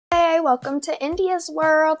welcome to India's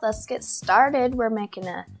world. Let's get started. We're making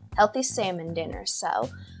a healthy salmon dinner. So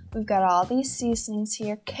we've got all these seasonings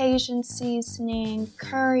here: Cajun seasoning,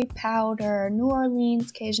 curry powder, New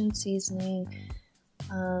Orleans Cajun seasoning,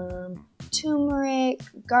 turmeric,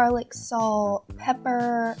 garlic salt,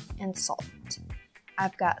 pepper, and salt.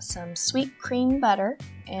 I've got some sweet cream butter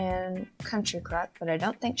and country crock, but I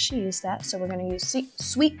don't think she used that, so we're going to use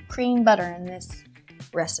sweet cream butter in this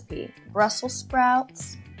recipe. Brussels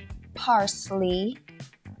sprouts, parsley,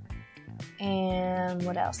 and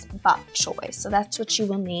what else? Bok choy. So that's what you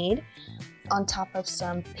will need, on top of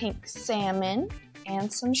some pink salmon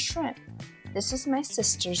and some shrimp. This is my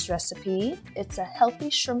sister's recipe. It's a healthy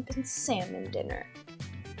shrimp and salmon dinner.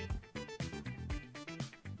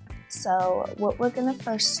 So what we're gonna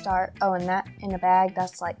first start, and that in a bag,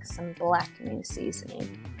 that's like some blackening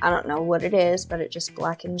seasoning. I don't know what it is, but it just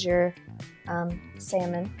blackens your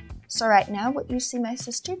salmon. So right now what you see my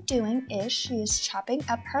sister doing is she is chopping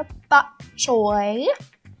up her bok choy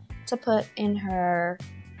to put in her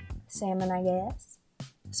salmon, I guess.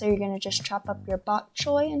 So you're gonna just chop up your bok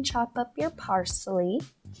choy and chop up your parsley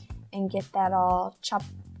and get that all chopped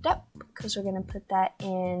up, because we're gonna put that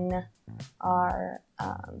in our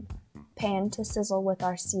pan to sizzle with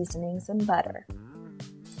our seasonings and butter.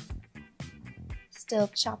 Still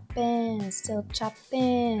chopping, still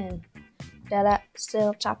chopping. Da-da,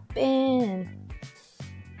 still chopping.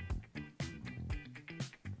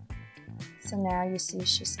 So now you see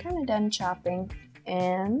she's kind of done chopping,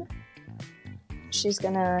 and she's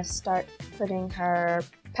gonna start putting her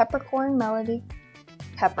peppercorn melody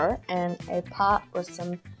pepper in a pot with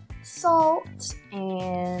some salt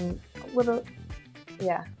and a little,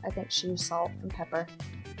 I think she used salt and pepper.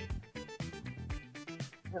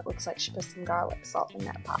 It looks like she put some garlic salt in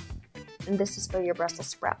that pot. And this is for your Brussels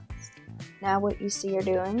sprouts. Now what you see her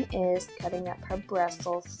doing is cutting up her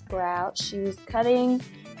Brussels sprouts. She's cutting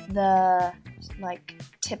the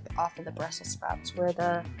tip off of the Brussels sprouts where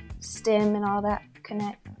the stem and all that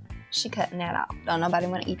connect. She cutting that off. Don't nobody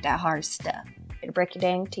want to eat that hard stuff. It'll break your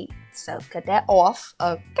dang teeth. So cut that off.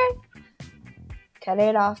 Okay. Cut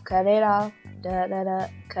it off, cut it off. Da da da,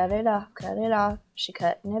 cut it off, cut it off. She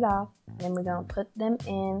cutting it off. Then we're gonna put them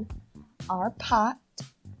in our pot.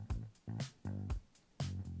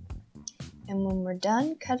 And when we're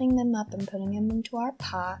done cutting them up and putting them into our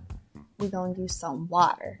pot, we're gonna use some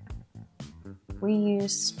water. We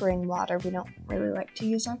use spring water. We don't really like to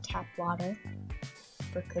use our tap water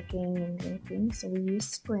for cooking and drinking, so we use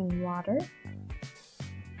spring water.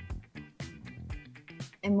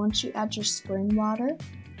 And once you add your spring water,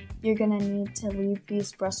 you're gonna need to leave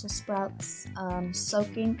these Brussels sprouts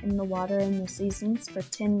soaking in the water and the seasonings for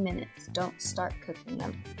 10 minutes. Don't start cooking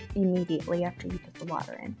them immediately after you put the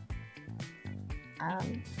water in.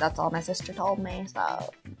 That's all my sister told me,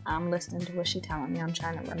 so I'm listening to what she's telling me. I'm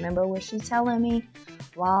trying to remember what she's telling me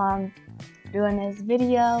while I'm doing this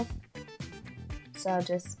video. So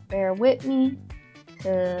just bear with me,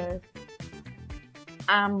 because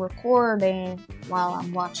I'm recording while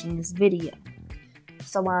I'm watching this video.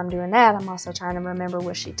 So while I'm doing that, I'm also trying to remember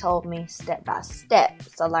what she told me step by step.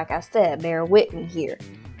 So like I said, bear with me here.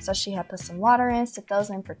 So she had put some water in, set those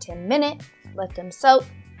in for 10 minutes, let them soak.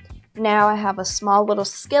 Now I have a small little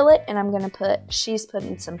skillet, and I'm gonna she's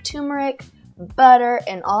putting some turmeric, butter,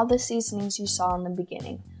 and all the seasonings you saw in the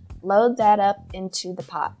beginning. Load that up into the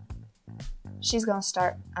pot. She's gonna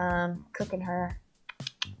start cooking her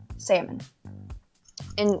salmon.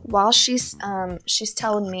 And while she's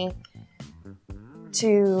telling me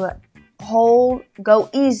to go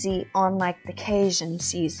easy on the Cajun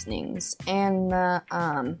seasonings and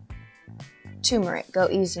the turmeric. Go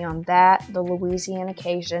easy on that, the Louisiana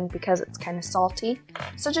Cajun, because it's kind of salty.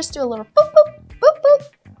 So just do a little boop boop boop boop.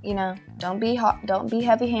 You know, don't be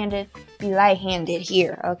heavy-handed. Be light-handed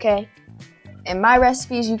here, okay? In my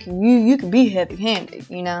recipes, you can be heavy-handed,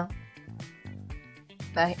 you know.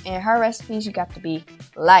 But in her recipes, you got to be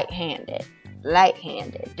light-handed.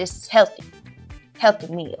 Light-handed. This is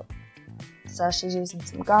healthy meal. So she's using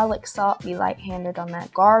some garlic salt. Be light-handed on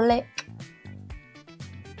that garlic.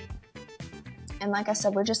 And like I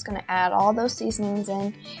said, we're just gonna add all those seasonings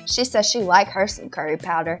in. She says she like her some curry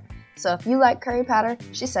powder. So if you like curry powder,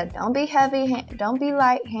 she said don't be light-handed, don't be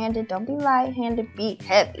light-handed, be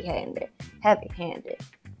heavy-handed.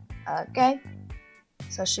 Okay?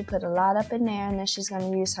 So she put a lot up in there, and then she's gonna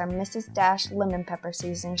use her Mrs. Dash lemon pepper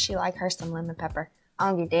seasoning. She like her some lemon pepper. I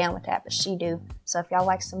don't get down with that, but she do. So if y'all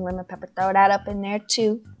like some lemon pepper, throw that up in there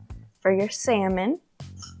too for your salmon.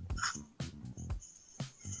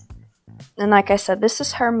 And like I said, this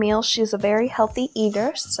is her meal. She's a very healthy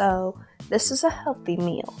eater, so This is a healthy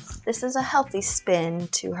meal. This is a healthy spin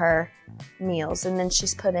to her meals. And then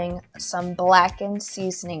she's putting some blackened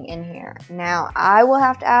seasoning in here. Now, I will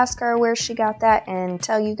have to ask her where she got that and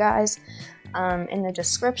tell you guys in the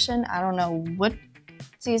description. I don't know what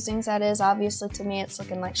seasonings that is. Obviously, to me, it's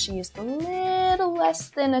looking like she used a little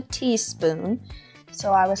less than a teaspoon.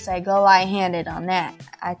 So I would say go light-handed on that.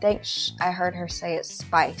 I think I heard her say it's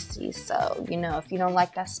spicy. So, you know, if you don't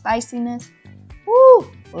like that spiciness, woo,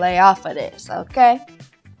 lay off of this, okay?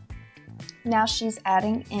 Now she's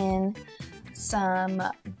adding in some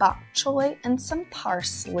bok choy and some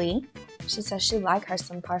parsley. She says she likes her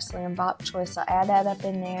some parsley and bok choy, so add that up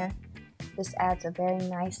in there. This adds a very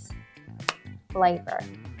nice flavor.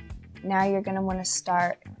 Now you're going to want to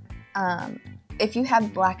start, if you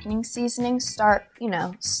have blackening seasoning, start, you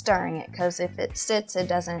know, stirring it, because if it sits, it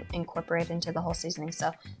doesn't incorporate into the whole seasoning.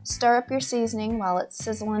 So stir up your seasoning while it's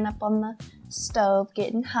sizzling up on the stove,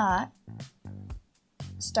 getting hot.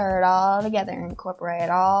 Stir it all together, incorporate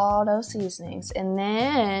all those seasonings. And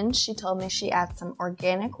then she told me she adds some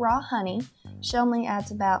organic raw honey. She only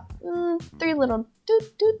adds about 3 little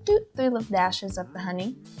dashes of the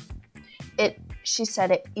honey. She said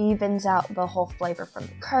it evens out the whole flavor from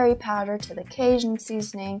the curry powder to the Cajun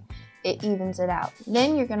seasoning. It evens it out.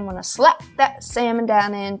 Then you're going to want to slap that salmon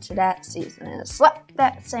down into that seasoning. Slap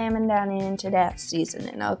that salmon down into that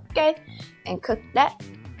seasoning, okay? And cook that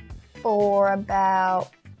for about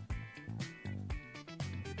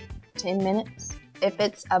 10 minutes. If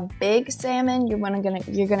it's a big salmon, you're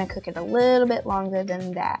gonna cook it a little bit longer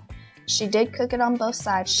than that. She did cook it on both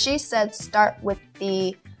sides. She said start with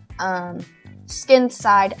the skin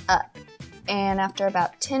side up, and after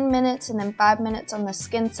about 10 minutes and then 5 minutes on the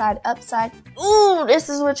skin side up side, ooh, this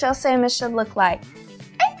is what your salmon should look like.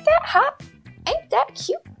 Ain't that hot? Ain't that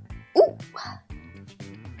cute? Ooh,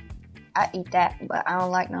 I eat that, but I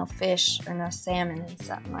don't like no fish or no salmon and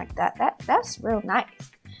something like that. That's real nice.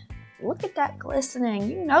 Look at that glistening.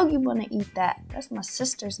 You know you want to eat that. That's my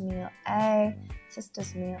sister's meal. Ay,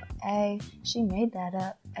 sister's meal. Ay, she made that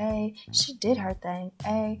up. Ay, she did her thing.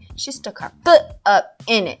 Ay, she stuck her foot up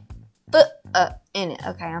in it. Foot up in it.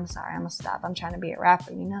 Okay, I'm sorry. I'm gonna stop. I'm trying to be a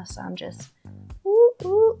rapper, you know, so I'm just,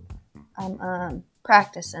 I'm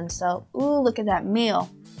practicing. So, look at that meal.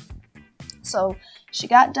 So she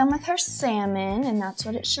got done with her salmon, and that's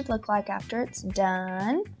what it should look like after it's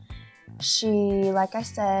done. She, like I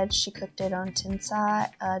said, she cooked it on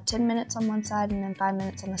 10 minutes on one side and then 5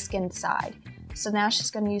 minutes on the skin side. So now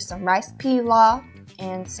she's going to use some rice pilaf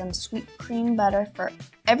and some sweet cream butter. For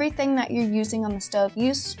everything that you're using on the stove,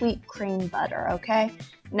 use sweet cream butter, okay?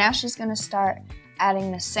 Now she's going to start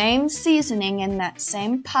adding the same seasoning in that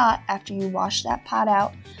same pot after you wash that pot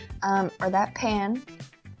out, or that pan.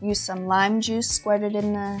 Use some lime juice squirted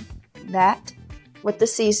in that with the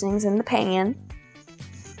seasonings in the pan.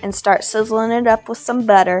 And start sizzling it up with some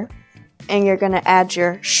butter, and you're going to add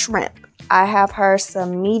your shrimp. I have her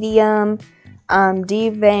some medium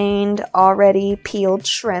deveined, already peeled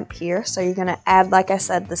shrimp here. So you're going to add, like I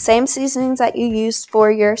said, the same seasonings that you used for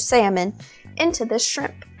your salmon into this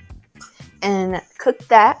shrimp. And cook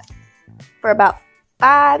that for about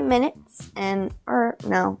 5 minutes. I'm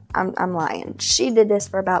lying. She did this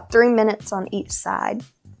for about 3 minutes on each side.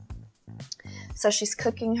 So she's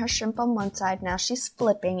cooking her shrimp on one side. Now she's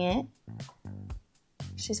flipping it.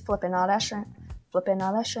 She's flipping all that shrimp. Flipping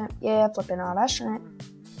all that shrimp. Yeah, flipping all that shrimp.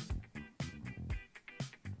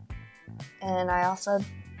 And I also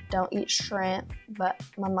don't eat shrimp, but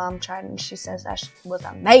my mom tried it and she says that was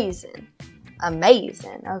amazing.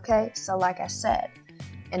 Amazing, okay? So like I said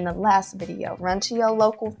in the last video, run to your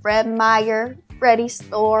local Fred Meyer, Freddy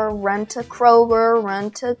store, run to Kroger, run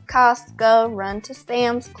to Costco, run to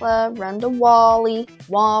Sam's Club, run to Wally,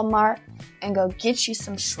 Walmart, and go get you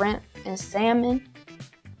some shrimp and salmon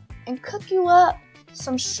and cook you up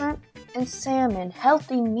some shrimp and salmon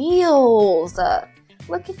healthy meals.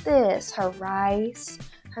 Look at this, her rice,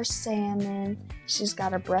 her salmon, she's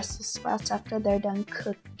got her Brussels sprouts after they're done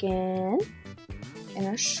cooking, and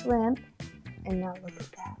her shrimp, and now look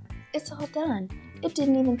at that. It's all done. It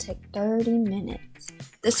didn't even take 30 minutes.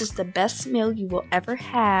 This is the best meal you will ever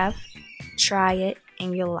have. Try it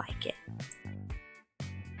and you'll like it.